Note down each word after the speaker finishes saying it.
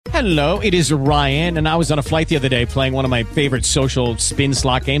Hello, it is Ryan, and I was on a flight the other day playing one of my favorite social spin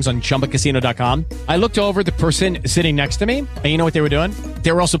slot games on ChumbaCasino.com. I looked over at the person sitting next to me, and you know what they were doing?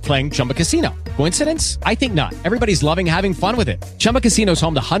 They were also playing Chumba Casino. Coincidence? I think not. Everybody's loving having fun with it. Chumba Casino is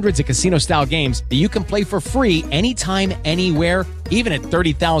home to hundreds of casino-style games that you can play for free anytime, anywhere, even at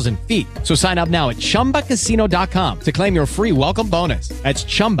 30,000 feet. So sign up now at ChumbaCasino.com to claim your free welcome bonus. That's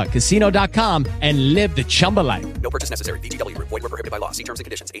ChumbaCasino.com and live the Chumba life. No purchase necessary. VGW. Void were prohibited by law. See terms and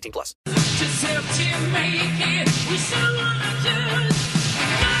conditions. 18+.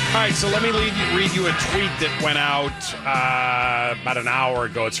 All right, so let me read you a tweet that went out about an hour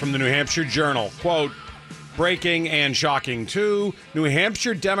ago. It's from the New Hampshire Journal. Quote, breaking and shocking too. New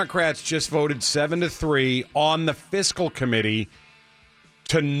Hampshire Democrats just voted 7-3 on the fiscal committee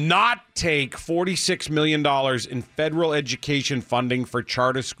to not take $46 million in federal education funding for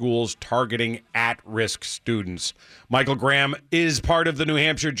charter schools targeting at-risk students. Michael Graham is part of the New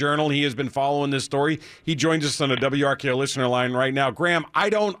Hampshire Journal. He has been following this story. He joins us on a WRKO listener line right now. Graham,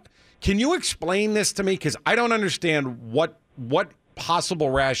 can you explain this to me? Because I don't understand what possible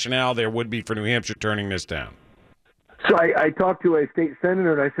rationale there would be for New Hampshire turning this down. So I talked to a state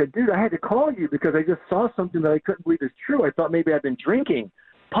senator, and I said, dude, I had to call you because I just saw something that I couldn't believe is true. I thought maybe I'd been drinking.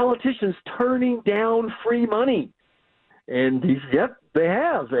 Politicians turning down free money. And he said, yep, they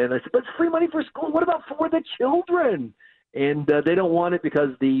have. And I said, but it's free money for school. What about for the children? And they don't want it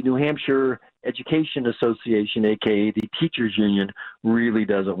because the New Hampshire Education Association, a.k.a. the teachers union, really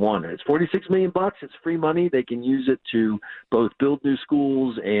doesn't want it. It's $46 million. It's free money. They can use it to both build new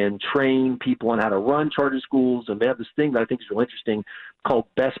schools and train people on how to run charter schools. And they have this thing that I think is really interesting called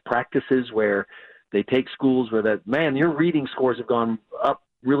best practices, where they take schools where your reading scores have gone up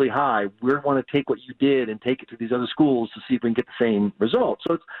really high. We want to take what you did and take it to these other schools to see if we can get the same results.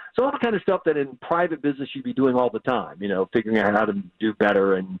 So it's all the kind of stuff that in private business you'd be doing all the time, figuring out how to do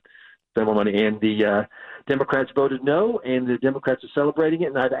better and spend more money. And the Democrats voted no, and the Democrats are celebrating it.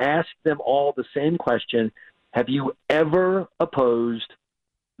 And I've asked them all the same question. Have you ever opposed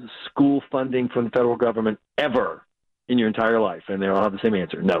school funding from the federal government ever in your entire life? And they all have the same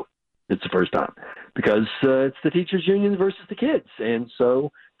answer. No. It's the first time because it's the teachers' union versus the kids. And so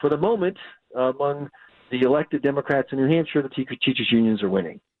for the moment, among the elected Democrats in New Hampshire, the teachers' unions are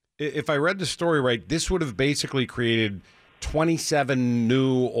winning. If I read the story right, this would have basically created 27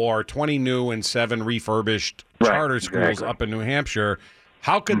 new or 20 new and 7 refurbished charter schools up in New Hampshire.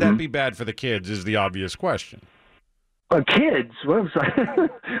 How could that be bad for the kids is the obvious question. Kids? Well, I'm sorry.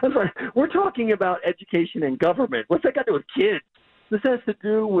 I'm sorry. We're talking about education and government. What's that got to do with kids? This has to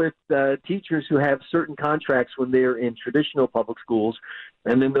do with teachers who have certain contracts when they're in traditional public schools,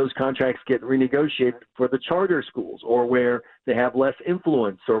 and then those contracts get renegotiated for the charter schools, or where they have less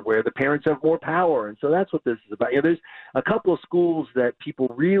influence, or where the parents have more power. And so that's what this is about. There's a couple of schools that people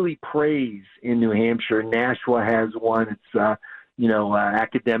really praise in New Hampshire. Nashua has one. It's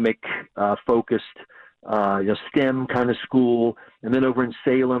academic focused, STEM kind of school. And then over in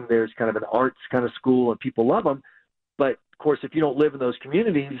Salem, there's kind of an arts kind of school, and people love them. But of course, if you don't live in those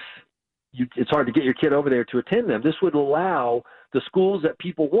communities, it's hard to get your kid over there to attend them. This would allow the schools that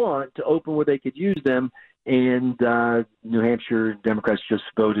people want to open where they could use them, and New Hampshire Democrats just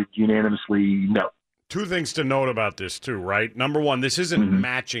voted unanimously no. Two things to note about this, too, right? Number one, this isn't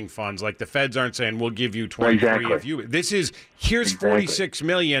matching funds. Like the feds aren't saying, we'll give you 23 if you. This is, here's $46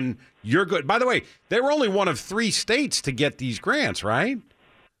 million, you're good. By the way, they were only one of 3 states to get these grants, right?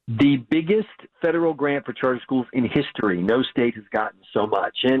 The biggest federal grant for charter schools in history. No state has gotten so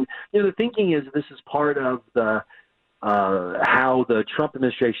much. And the thinking is this is part of the how the Trump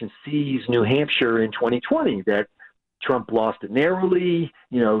administration sees New Hampshire in 2020, that Trump lost it narrowly.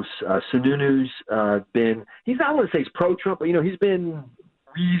 Sununu's been – he's not, I want to say he's pro-Trump, but, he's been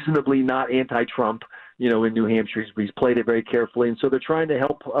reasonably not anti-Trump, in New Hampshire. He's played it very carefully. And so they're trying to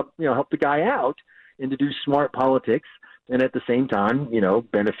help the guy out and to do smart politics. And at the same time,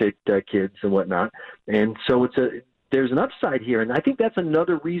 benefit kids and whatnot. And so there's an upside here. And I think that's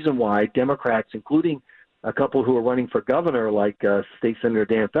another reason why Democrats, including a couple who are running for governor, like State Senator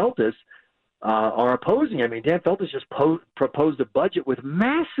Dan Feltus, are opposing. I mean, Dan Feltus just proposed a budget with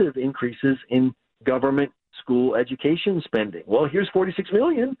massive increases in government school education spending. Well, here's $46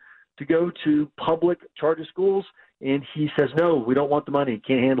 million to go to public charter schools. And he says, no, we don't want the money.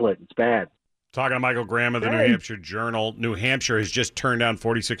 Can't handle it. It's bad. Talking to Michael Graham of the New Hampshire Journal. New Hampshire has just turned down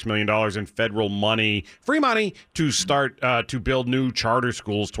 $46 million in federal money, free money, to start to build new charter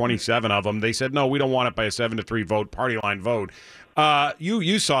schools, 27 of them. They said, no, we don't want it by a 7-3 vote, party line vote.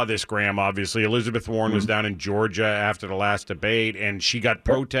 You saw this, Graham, obviously. Elizabeth Warren was down in Georgia after the last debate, and she got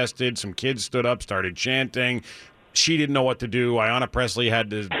protested. Some kids stood up, started chanting. she didn't know what to do. Ayanna Pressley had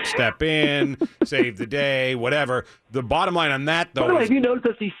to step in, save the day, whatever. The bottom line on that, though, By the way, have you noticed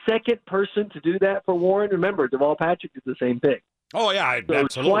that's the second person to do that for Warren? Remember, Deval Patrick did the same thing. oh yeah, So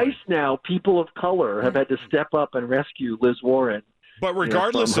absolutely. twice now, people of color have had to step up and rescue Liz Warren. But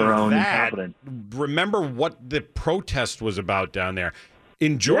regardless from her of own that, incompetence. remember what the protest was about down there.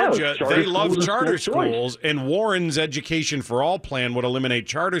 In Yeah, Georgia, charter they love schools is charter school choice. schools, and Warren's Education for All plan would eliminate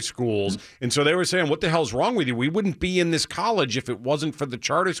charter schools. And so they were saying, what the hell's wrong with you? We wouldn't be in this college if it wasn't for the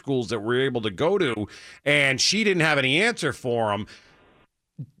charter schools that we're able to go to. And she didn't have any answer for them.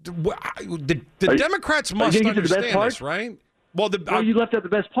 The Democrats must getting to the best understand part? this, right? Well, Well, you left out the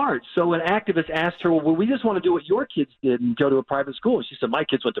best part. So an activist asked her, well, we just want to do what your kids did and go to a private school. And she said, my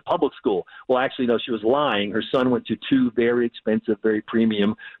kids went to public school. Well, actually, no, she was lying. Her son went to two very expensive, very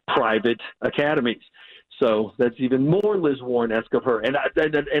premium private academies. So that's even more Liz Warren-esque of her. And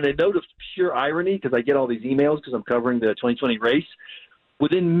a note of pure irony, because I get all these emails because I'm covering the 2020 race.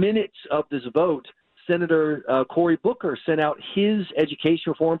 Within minutes of this vote, Senator Cory Booker sent out his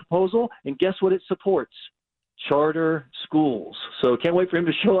education reform proposal, and guess what it supports? Charter schools. So can't wait for him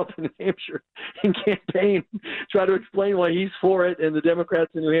to show up in New Hampshire and campaign, try to explain why he's for it and the Democrats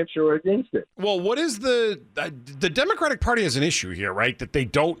in New Hampshire are against it. Well, what is the Democratic Party has an issue here, right? That they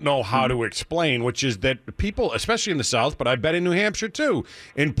don't know how to explain, which is that people, especially in the South, but I bet in New Hampshire too,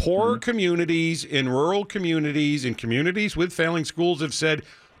 in poorer communities, in rural communities, in communities with failing schools have said,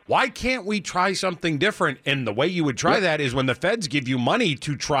 why can't we try something different? And the way you would try that is when the feds give you money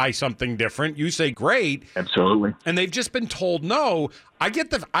to try something different, you say, great. Absolutely. And they've just been told no.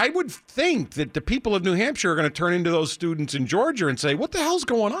 I would think that the people of New Hampshire are going to turn into those students in Georgia and say, what the hell's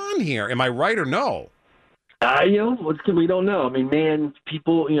going on here? Am I right or no? We don't know. I mean, man,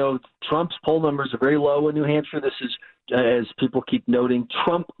 people, Trump's poll numbers are very low in New Hampshire. This is, as people keep noting,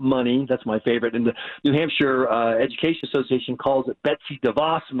 Trump money. That's my favorite. And the New Hampshire Education Association calls it Betsy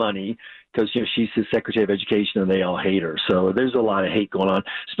DeVos money because, she's his Secretary of Education and they all hate her. So there's a lot of hate going on.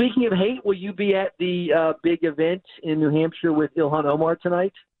 Speaking of hate, will you be at the big event in New Hampshire with Ilhan Omar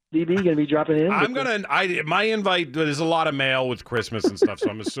tonight? DB, going to be dropping in? My invite, there's a lot of mail with Christmas and stuff, so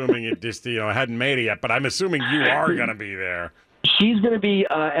I'm assuming it just, hadn't made it yet, but I'm assuming you are going to be there. She's going to be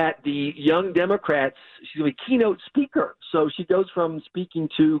at the Young Democrats. She's going to be keynote speaker. So she goes from speaking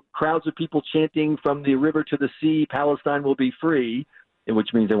to crowds of people chanting from the river to the sea, Palestine will be free, which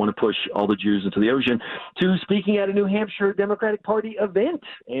means they want to push all the Jews into the ocean, to speaking at a New Hampshire Democratic Party event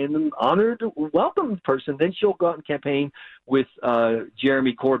and an honored, welcomed person. Then she'll go out and campaign with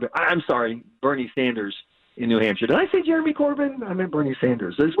Jeremy Corbyn. I'm sorry, Bernie Sanders in New Hampshire. Did I say Jeremy Corbyn? I meant Bernie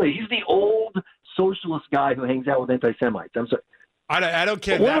Sanders. He's the old socialist guy who hangs out with anti-Semites. I'm sorry. I don't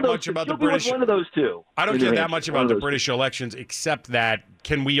care that much about the British. One of those two. I don't care that much about the British elections, except that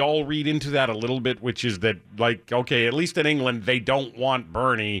can we all read into that a little bit, which is that, okay, at least in England, they don't want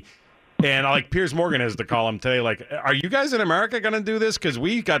Bernie. And Piers Morgan has the column today, are you guys in America going to do this? Because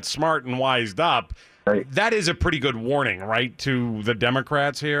we got smart and wised up. Right. That is a pretty good warning, right, to the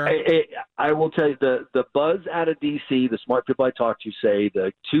Democrats here? I will tell you, the buzz out of D.C., the smart people I talk to say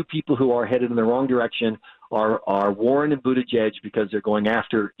the two people who are headed in the wrong direction are Warren and Buttigieg because they're going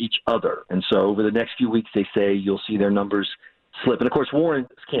after each other. And so over the next few weeks, they say you'll see their numbers slip. And, of course, Warren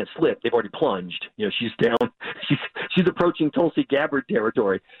can't slip. They've already plunged. She's down. She's approaching Tulsi Gabbard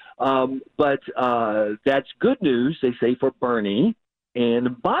territory. But that's good news, they say, for Bernie and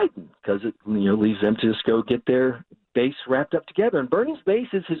Biden because it leaves them to just go get their base wrapped up together. And Bernie's base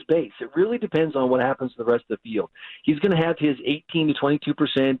is his base. It really depends on what happens to the rest of the field. He's going to have his 18 to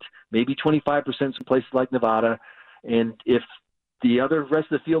 22%, maybe 25% in places like Nevada. And if the other rest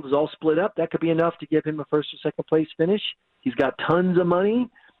of the field is all split up, that could be enough to give him a first or second place finish. He's got tons of money.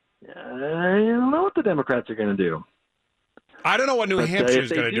 I don't know what the Democrats are going to do. I don't know what New Hampshire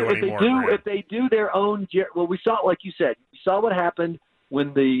is going to do anymore. If they do their own, we saw, like you said, we saw what happened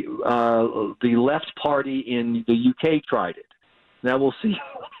when the left party in the UK tried it. Now we'll see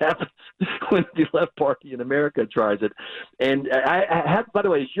what happens when the left party in America tries it. And I have, by the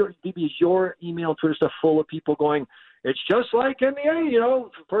way, is your email and Twitter stuff full of people going, it's just like in the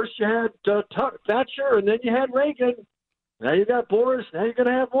first you had Thatcher and then you had Reagan. Now you got Boris. Now you're going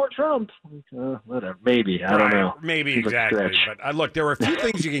to have more Trump. Whatever. Maybe. I don't know. Maybe exactly. But look, there are a few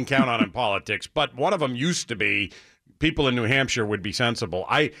things you can count on in politics, but one of them used to be people in New Hampshire would be sensible.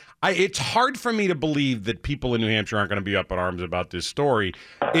 It's hard for me to believe that people in New Hampshire aren't going to be up in arms about this story.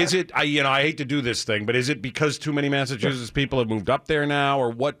 Is it? I hate to do this thing, but is it because too many Massachusetts people have moved up there now, or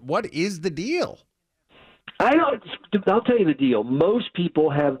what? What is the deal? I'll tell you the deal. Most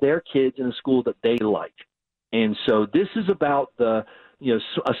people have their kids in a school that they like. And so this is about the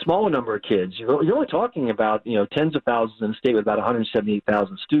a smaller number of kids. You're only talking about tens of thousands in a state with about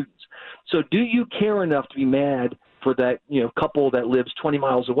 178,000 students. So do you care enough to be mad for that couple that lives 20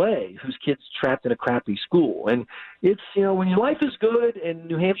 miles away whose kid's trapped in a crappy school? And it's when your life is good and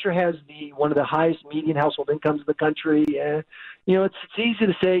New Hampshire has one of the highest median household incomes in the country, it's easy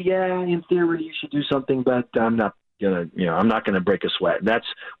to say, yeah, in theory you should do something, but I'm not gonna break a sweat. And that's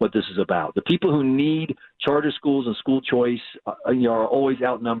what this is about. The people who need charter schools and school choice are always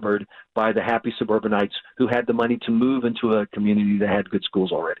outnumbered by the happy suburbanites who had the money to move into a community that had good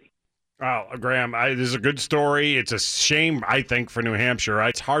schools already. Oh, Graham, this is a good story. It's a shame, I think, for New Hampshire.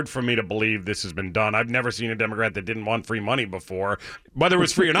 It's hard for me to believe this has been done. I've never seen a Democrat that didn't want free money before. Whether it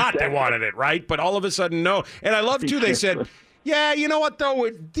was free or not, they wanted it, right? But all of a sudden, no. And I love, too, they said, yeah, you know what, though?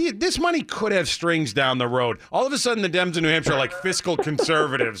 This money could have strings down the road. All of a sudden, the Dems in New Hampshire are like fiscal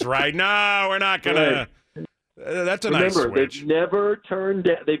conservatives, right? No, we're not going to. That's a nice switch. They've never turned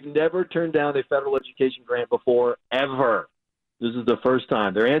down a federal education grant before, ever. This is the first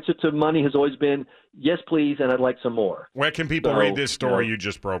time. Their answer to money has always been, yes, please, and I'd like some more. Where can people read this story you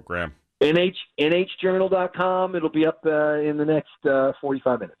just broke, Graham? NHJournal.com. It'll be up in the next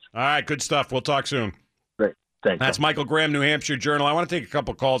 45 minutes. All right, good stuff. We'll talk soon. Great. Thanks. That's Michael Graham, New Hampshire Journal. I want to take a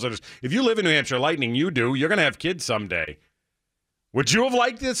couple calls on this. If you live in New Hampshire, Lightning, you do. You're going to have kids someday. Would you have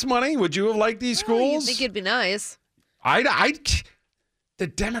liked this money? Would you have liked these schools? You think it'd be nice? The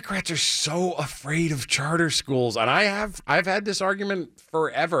Democrats are so afraid of charter schools, and I've had this argument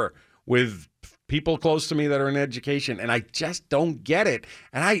forever with people close to me that are in education, and I just don't get it.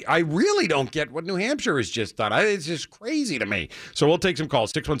 And I really don't get what New Hampshire has just done. It's just crazy to me. So we'll take some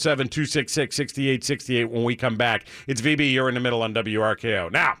calls, 617-266-6868 when we come back. It's VB, you're in the middle on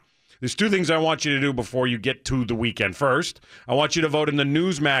WRKO. Now, there's two things I want you to do before you get to the weekend. First, I want you to vote in the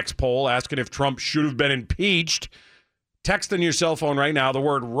Newsmax poll asking if Trump should have been impeached. Text on your cell phone right now the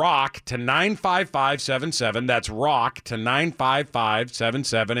word ROCK to 95577. That's ROCK to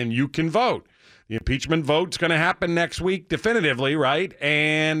 95577, and you can vote. The impeachment vote's going to happen next week definitively, right?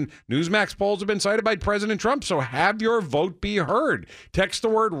 And Newsmax polls have been cited by President Trump, so have your vote be heard. Text the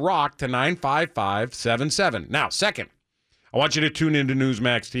word ROCK to 95577. Now, second, I want you to tune into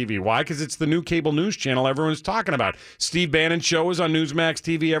Newsmax TV. Why? Because it's the new cable news channel everyone's talking about. Steve Bannon's show is on Newsmax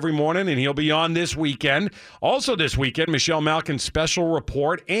TV every morning, and he'll be on this weekend. Also this weekend, Michelle Malkin's special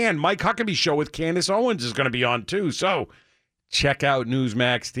report and Mike Huckabee's show with Candace Owens is going to be on too. So check out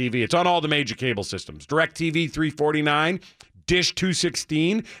Newsmax TV. It's on all the major cable systems. DirecTV 349, Dish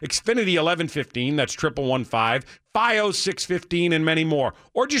 216, Xfinity 1115, that's 1115, FiOS 615, and many more.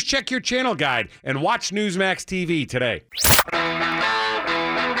 Or just check your channel guide and watch Newsmax TV today.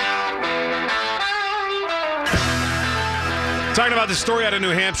 Talking about the story out of New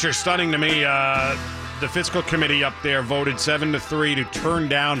Hampshire, stunning to me. The fiscal committee up there voted 7-3 to turn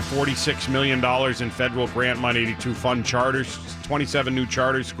down $46 million in federal grant money to fund charters, 27 new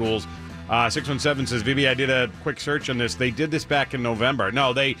charter schools. 617 says, Vivi, I did a quick search on this. They did this back in November.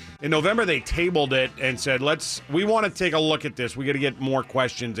 No, in November they tabled it and said, we want to take a look at this. We got to get more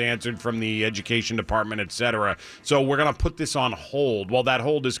questions answered from the education department, et cetera. So we're going to put this on hold. Well, that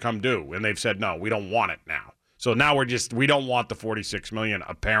hold has come due, and they've said, no, we don't want it now. So now we don't want the $46 million,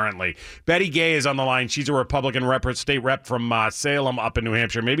 apparently. Betty Gay is on the line. She's a Republican state rep from Salem up in New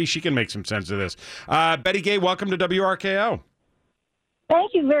Hampshire. Maybe she can make some sense of this. Betty Gay, welcome to WRKO.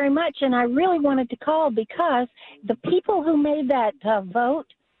 Thank you very much, and I really wanted to call because the people who made that vote,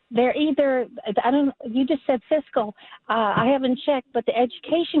 they're either, you just said fiscal. I haven't checked, but the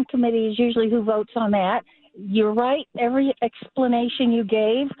Education Committee is usually who votes on that. You're right. Every explanation you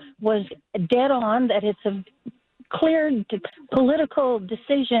gave was dead on, that it's a clear political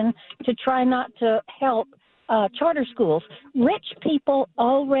decision to try not to help charter schools. Rich people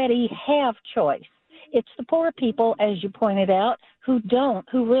already have choice. It's the poor people, as you pointed out, who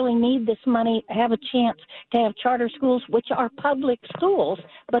really need this money, have a chance to have charter schools, which are public schools,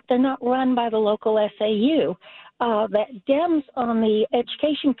 but they're not run by the local SAU. That Dems on the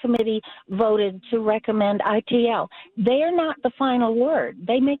Education Committee voted to recommend ITL. They're not the final word.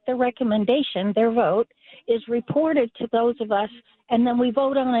 They make the recommendation. Their vote is reported to those of us, and then we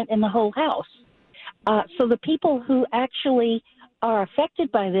vote on it in the whole House. So the people who actually are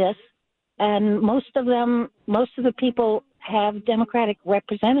affected by this, and most of the people have Democratic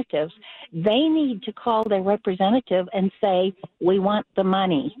representatives, they need to call their representative and say, we want the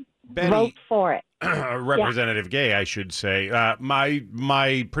money. Betty, vote for it. Representative Gay, I should say.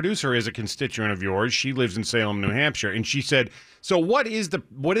 My producer is a constituent of yours. She lives in Salem, New Hampshire, and she said, so what is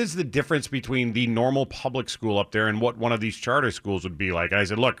the difference between the normal public school up there and what one of these charter schools would be like? And I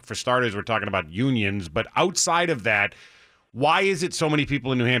said, look, for starters, we're talking about unions, but outside of that, Why is it so many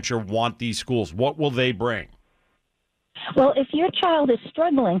people in New Hampshire want these schools? What will they bring? Well, if your child is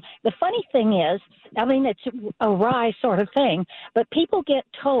struggling, the funny thing is, I mean, it's a wry sort of thing, but people get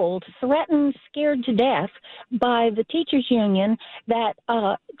told, threatened, scared to death by the teachers union that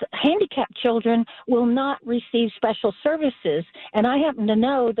handicapped children will not receive special services. And I happen to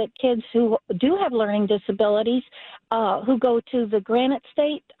know that kids who do have learning disabilities, who go to the Granite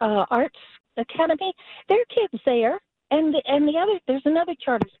State Arts Academy, there are kids there. And there's another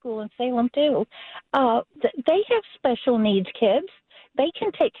charter school in Salem too. They have special needs kids. They can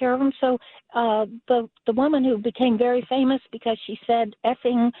take care of them. So the woman who became very famous because she said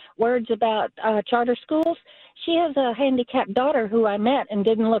effing words about charter schools, she has a handicapped daughter who I met and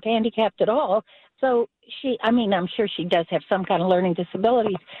didn't look handicapped at all. So I'm sure she does have some kind of learning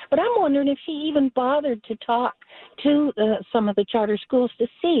disabilities, but I'm wondering if she even bothered to talk to some of the charter schools to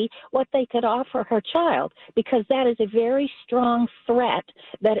see what they could offer her child, because that is a very strong threat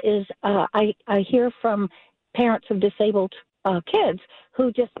that is, I hear from parents of disabled kids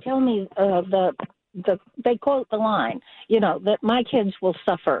who just tell me they quote the line, that my kids will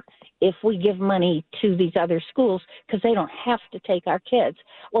suffer if we give money to these other schools because they don't have to take our kids.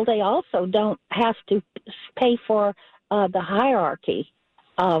 Well, they also don't have to pay for the hierarchy.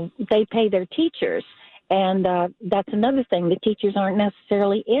 They pay their teachers. And that's another thing. The teachers aren't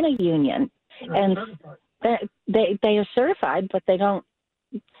necessarily in a union. And they are certified, but they don't.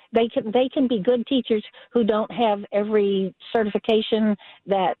 They can be good teachers who don't have every certification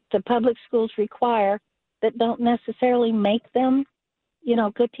that the public schools require, that don't necessarily make them,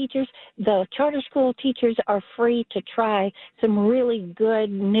 good teachers. The charter school teachers are free to try some really good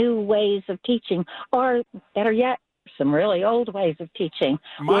new ways of teaching, or better yet, some really old ways of teaching.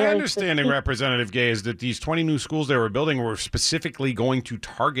 My understanding, Representative Gay, is that these 20 new schools they were building were specifically going to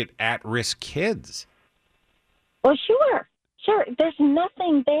target at-risk kids. Well, sure. There's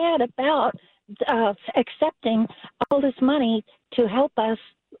nothing bad about accepting all this money to help us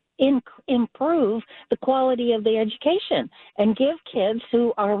improve the quality of the education and give kids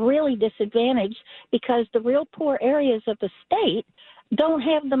who are really disadvantaged, because the real poor areas of the state don't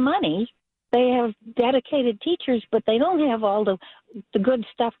have the money. They have dedicated teachers, but they don't have all the good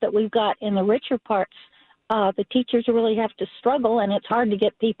stuff that we've got in the richer parts. The teachers really have to struggle, and it's hard to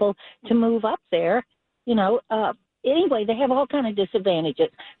get people to move up there, Anyway, they have all kinds of disadvantages.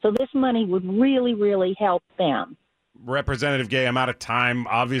 So this money would really, really help them. Representative Gay, I'm out of time.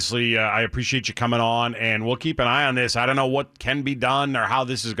 Obviously, I appreciate you coming on, and we'll keep an eye on this. I don't know what can be done or how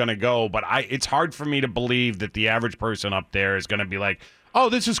this is going to go, but it's hard for me to believe that the average person up there is going to be like, oh,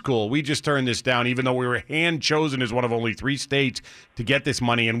 this is cool. We just turned this down, even though we were hand-chosen as one of only 3 states to get this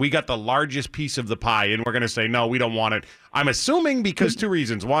money, and we got the largest piece of the pie, and we're going to say, no, we don't want it. I'm assuming because 2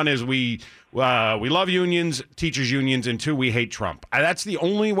 reasons. One is we love unions, teachers' unions, and 2, we hate Trump. That's the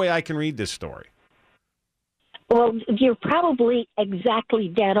only way I can read this story. Well, you're probably exactly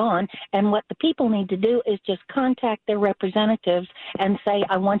dead on, and what the people need to do is just contact their representatives and say,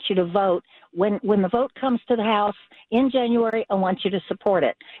 I want you to vote. When the vote comes to the House in January, I want you to support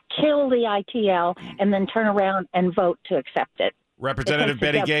it. Kill the ITL and then turn around and vote to accept it. Representative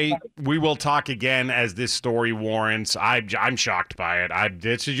Betty Gay, we will talk again as this story warrants. I'm shocked by it.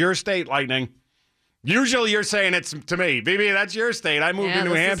 This is your state, Lightning. Usually you're saying it's to me. Bibi, that's your state. I moved to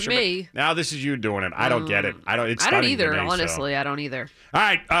New Hampshire. Me. Now this is you doing it. I don't get it. I don't either, me, honestly. So. I don't either. All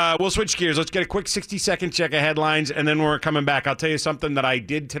right, we'll switch gears. Let's get a quick 60-second check of headlines, and then we're coming back. I'll tell you something that I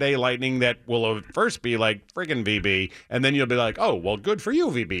did today, Lightning, that will first be like, friggin' VB, and then you'll be like, oh, well, good for you,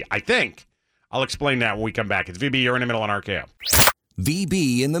 VB, I think. I'll explain that when we come back. It's VB, you're in the middle on RKO.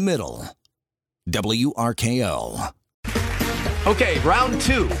 VB in the middle. WRKO. Okay, round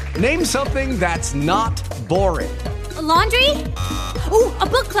 2. Name something that's not boring. A laundry? Ooh, a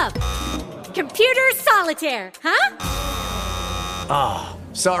book club. Computer solitaire, huh? Ah,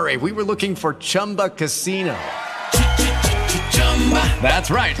 sorry, we were looking for Chumba Casino.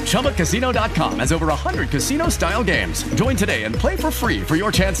 That's right, ChumbaCasino.com has over 100 casino-style games. Join today and play for free for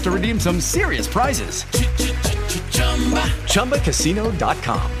your chance to redeem some serious prizes.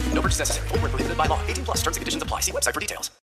 ChumbaCasino.com. No purchase necessary. Void where prohibited by law. 18+ terms and conditions apply. See website for details.